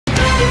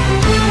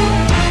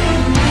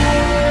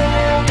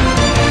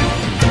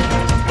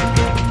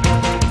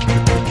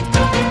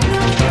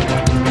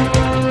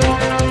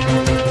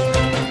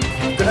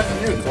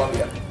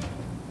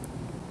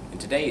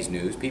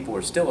people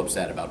are still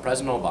upset about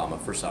President Obama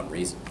for some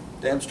reason.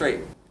 Damn straight.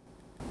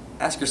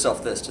 Ask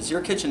yourself this, does your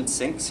kitchen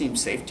sink seem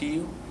safe to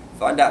you?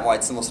 Find out why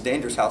it's the most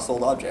dangerous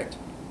household object.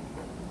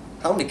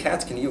 How many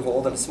cats can you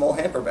hold in a small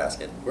hamper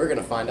basket? We're going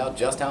to find out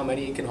just how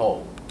many it can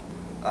hold.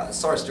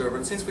 Sorry, Stuart,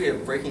 but since we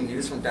have breaking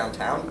news from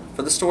downtown,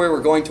 for the story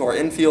we're going to our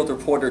infield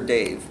reporter,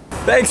 Dave.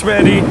 Thanks,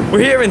 Randy. We're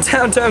here in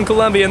downtown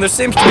Columbia, and there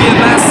seems to be a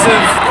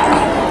massive,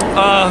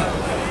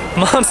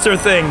 monster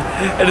thing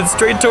headed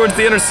straight towards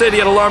the inner city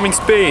at alarming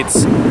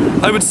speeds.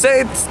 I would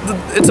say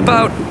it's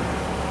about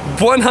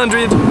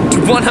 100 to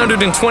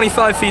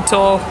 125 feet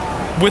tall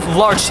with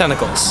large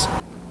tentacles.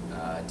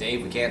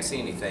 Dave, we can't see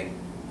anything.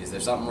 Is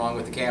there something wrong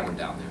with the camera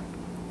down there?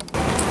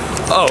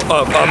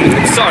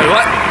 Sorry,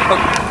 what?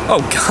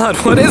 Oh God,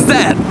 what is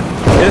that?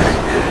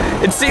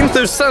 It seems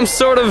there's some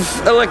sort of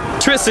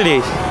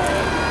electricity.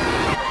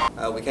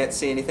 We can't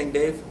see anything,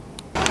 Dave?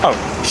 Oh,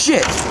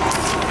 shit!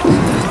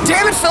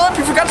 Damn it, Philip,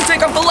 you forgot to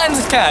take off the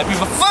lens cap, you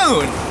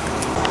buffoon!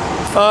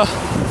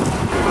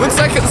 Looks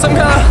like it's some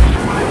kind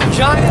of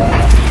giant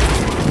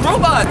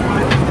robot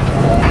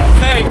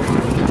thing.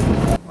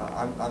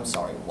 I'm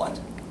sorry, what?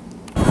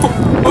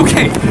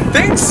 Okay,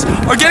 things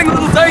are getting a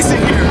little dicey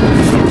here.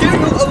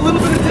 Getting a little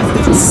bit of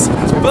distance,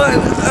 but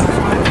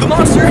the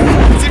monster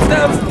seems to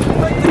have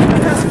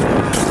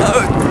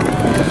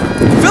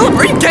Philip,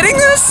 are you getting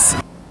this?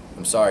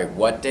 I'm sorry,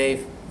 what,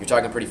 Dave? You're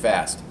talking pretty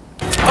fast.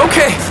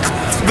 Okay,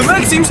 the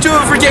mech seems to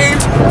have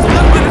regained a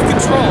little bit of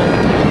control.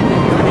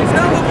 It's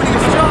now opening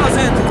its jaws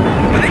and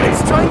I think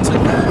it's trying to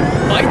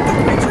bite the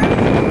creature.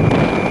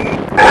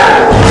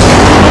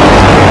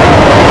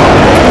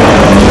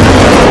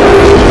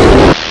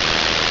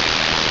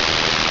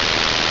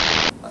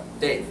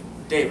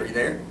 Dave, are you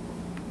there?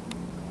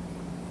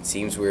 It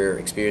seems we're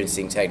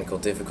experiencing technical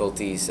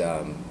difficulties.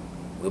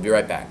 We'll be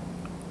right back.